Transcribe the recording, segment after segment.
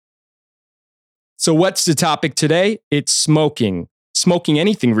So what's the topic today? It's smoking. Smoking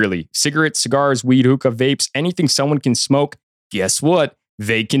anything really. Cigarettes, cigars, weed, hookah, vapes, anything someone can smoke. Guess what?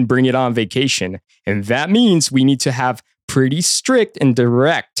 They can bring it on vacation. And that means we need to have pretty strict and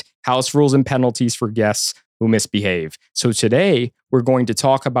direct house rules and penalties for guests who misbehave. So today we're going to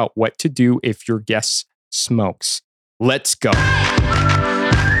talk about what to do if your guest smokes. Let's go.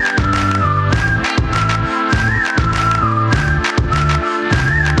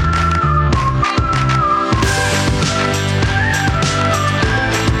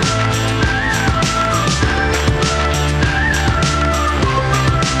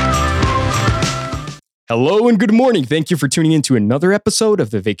 Hello and good morning. Thank you for tuning in to another episode of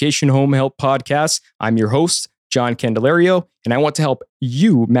the Vacation Home Help Podcast. I'm your host, John Candelario, and I want to help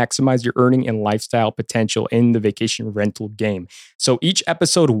you maximize your earning and lifestyle potential in the vacation rental game. So each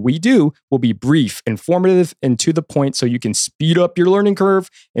episode we do will be brief, informative, and to the point so you can speed up your learning curve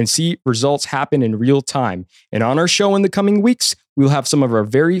and see results happen in real time. And on our show in the coming weeks, we'll have some of our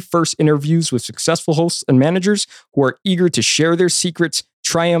very first interviews with successful hosts and managers who are eager to share their secrets,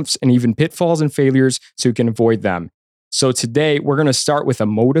 triumphs, and even pitfalls and failures so you can avoid them. So today we're going to start with a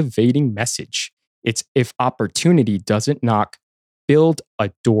motivating message. It's if opportunity doesn't knock, build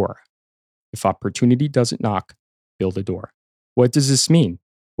a door. If opportunity doesn't knock, build a door. What does this mean?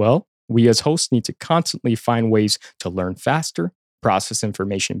 Well, we as hosts need to constantly find ways to learn faster, process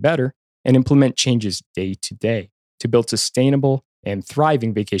information better, and implement changes day to day to build sustainable and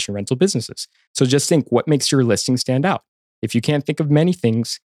thriving vacation rental businesses. So just think, what makes your listing stand out? If you can't think of many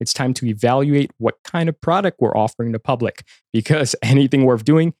things, it's time to evaluate what kind of product we're offering the public, because anything worth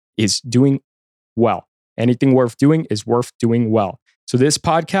doing is doing well. Anything worth doing is worth doing well. So this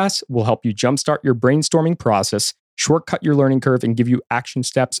podcast will help you jumpstart your brainstorming process, shortcut your learning curve, and give you action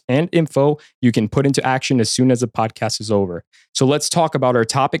steps and info you can put into action as soon as the podcast is over. So let's talk about our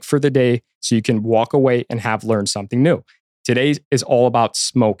topic for the day so you can walk away and have learned something new. Today is all about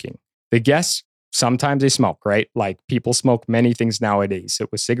smoking. The guests, sometimes they smoke, right? Like people smoke many things nowadays. It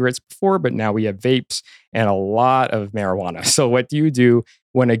was cigarettes before, but now we have vapes and a lot of marijuana. So what do you do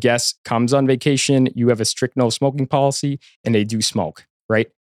when a guest comes on vacation? You have a strict no smoking policy and they do smoke, right?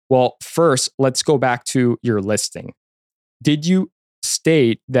 Well, first, let's go back to your listing. Did you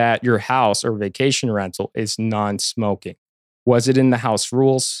state that your house or vacation rental is non-smoking? Was it in the house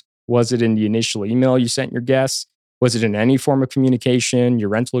rules? Was it in the initial email you sent your guests? Was it in any form of communication, your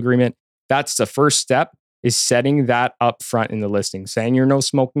rental agreement? That's the first step, is setting that up front in the listing, saying you're no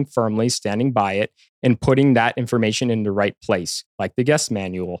smoking firmly, standing by it, and putting that information in the right place, like the guest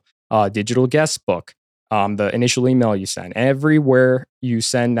manual, digital guest book, the initial email you send. Everywhere you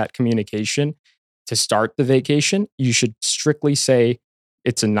send that communication to start the vacation, you should strictly say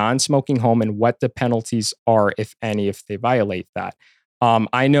it's a non-smoking home and what the penalties are, if any, if they violate that.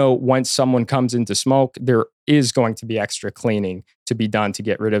 I know once someone comes in to smoke, there is going to be extra cleaning to be done to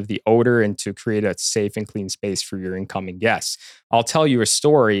get rid of the odor and to create a safe and clean space for your incoming guests. I'll tell you a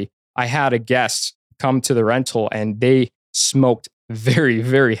story. I had a guest come to the rental and they smoked very,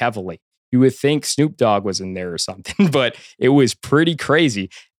 very heavily. You would think Snoop Dogg was in there or something, but it was pretty crazy.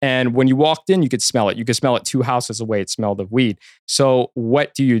 And when you walked in, you could smell it. You could smell it 2 houses away. It smelled of weed. So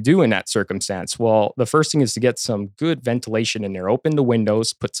what do you do in that circumstance? Well, the first thing is to get some good ventilation in there. Open the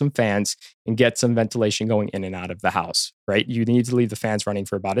windows, put some fans, and get some ventilation going in and out of the house, right? You need to leave the fans running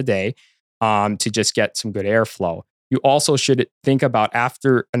for about a day to just get some good airflow. You also should think about,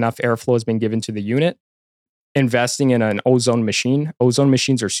 after enough airflow has been given to the unit, investing in an Ozone machine. Ozone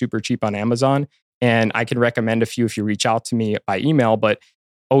machines are super cheap on Amazon, and I can recommend a few if you reach out to me by email, but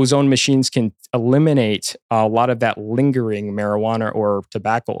Ozone machines can eliminate a lot of that lingering marijuana or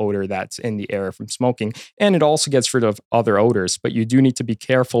tobacco odor that's in the air from smoking. And it also gets rid of other odors, but you do need to be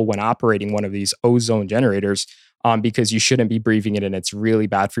careful when operating one of these ozone generators because you shouldn't be breathing it and it's really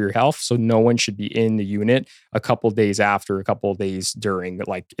bad for your health. So no one should be in the unit a couple of days after, a couple of days during.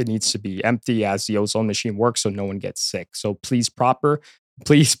 Like, it needs to be empty as the ozone machine works so no one gets sick. So please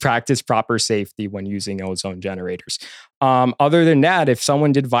practice proper safety when using ozone generators. Other than that, if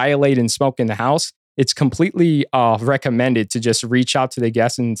someone did violate and smoke in the house, it's completely recommended to just reach out to the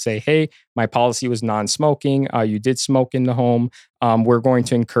guest and say, hey, my policy was non-smoking. You did smoke in the home. We're going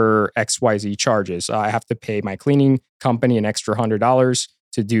to incur XYZ charges. I have to pay my cleaning company an extra $100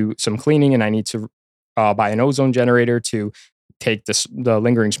 to do some cleaning, and I need to buy an ozone generator to take the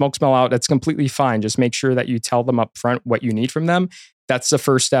lingering smoke smell out. That's completely fine. Just make sure that you tell them up front what you need from them. That's the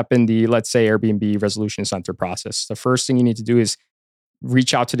first step in the, let's say, Airbnb resolution center process. The first thing you need to do is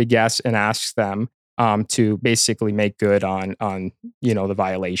reach out to the guests and ask them to basically make good on the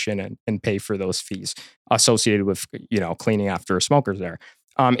violation and pay for those fees associated with cleaning after a smoker's there.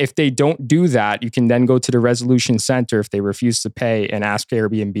 If they don't do that, you can then go to the resolution center if they refuse to pay and ask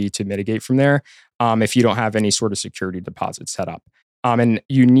Airbnb to mitigate from there if you don't have any sort of security deposit set up. And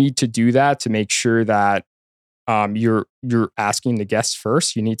you need to do that to make sure that you're asking the guests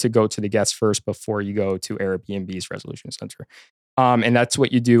first. You need to go to the guests first before you go to Airbnb's resolution center. And that's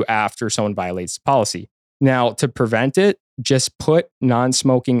what you do after someone violates the policy. Now, to prevent it, just put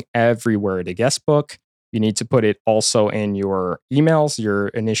non-smoking everywhere. The guest book, you need to put it also in your emails, your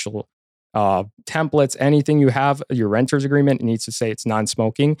initial templates, anything you have, your renter's agreement, it needs to say it's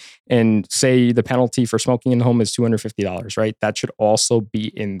non-smoking. And say the penalty for smoking in the home is $250, right? That should also be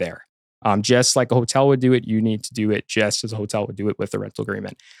in there. Just like a hotel would do it, you need to do it just as a hotel would do it with the rental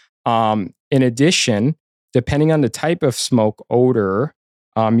agreement. In addition, depending on the type of smoke odor,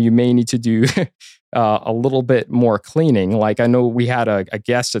 you may need to do a little bit more cleaning. Like I know we had a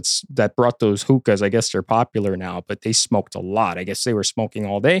guest that brought those hookahs. I guess they're popular now, but they smoked a lot. I guess they were smoking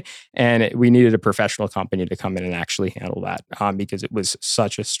all day, and we needed a professional company to come in and actually handle that because it was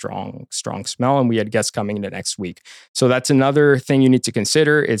such a strong smell, and we had guests coming in the next week. So that's another thing you need to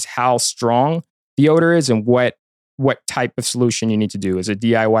consider is how strong the odor is and what type of solution you need to do. Is it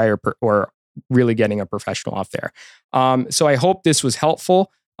DIY or really getting a professional out there? So I hope this was helpful.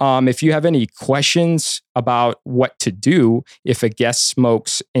 If you have any questions about what to do if a guest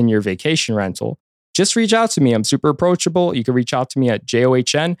smokes in your vacation rental, just reach out to me. I'm super approachable. You can reach out to me at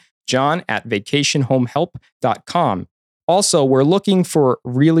john@vacationhomehelp.com. Also, we're looking for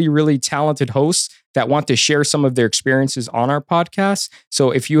really, really talented hosts that want to share some of their experiences on our podcast. So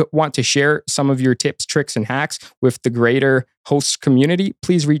if you want to share some of your tips, tricks, and hacks with the greater host community,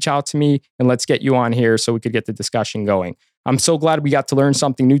 please reach out to me and let's get you on here so we could get the discussion going. I'm so glad we got to learn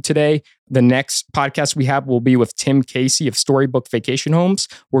something new today. The next podcast we have will be with Tim Casey of Storybook Vacation Homes.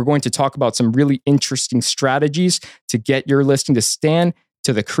 We're going to talk about some really interesting strategies to get your listing to stand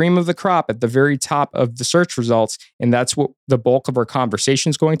to the cream of the crop at the very top of the search results. And that's what the bulk of our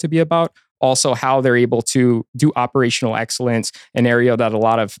conversation is going to be about. Also, how they're able to do operational excellence, an area that a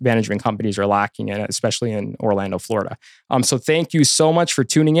lot of management companies are lacking in, especially in Orlando, Florida. So thank you so much for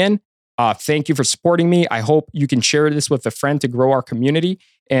tuning in. Thank you for supporting me. I hope you can share this with a friend to grow our community.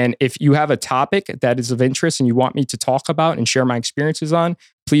 And if you have a topic that is of interest and you want me to talk about and share my experiences on,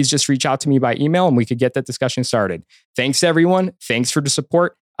 please just reach out to me by email and we could get that discussion started. Thanks, everyone. Thanks for the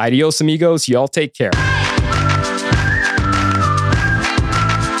support. Adios, amigos. Y'all take care.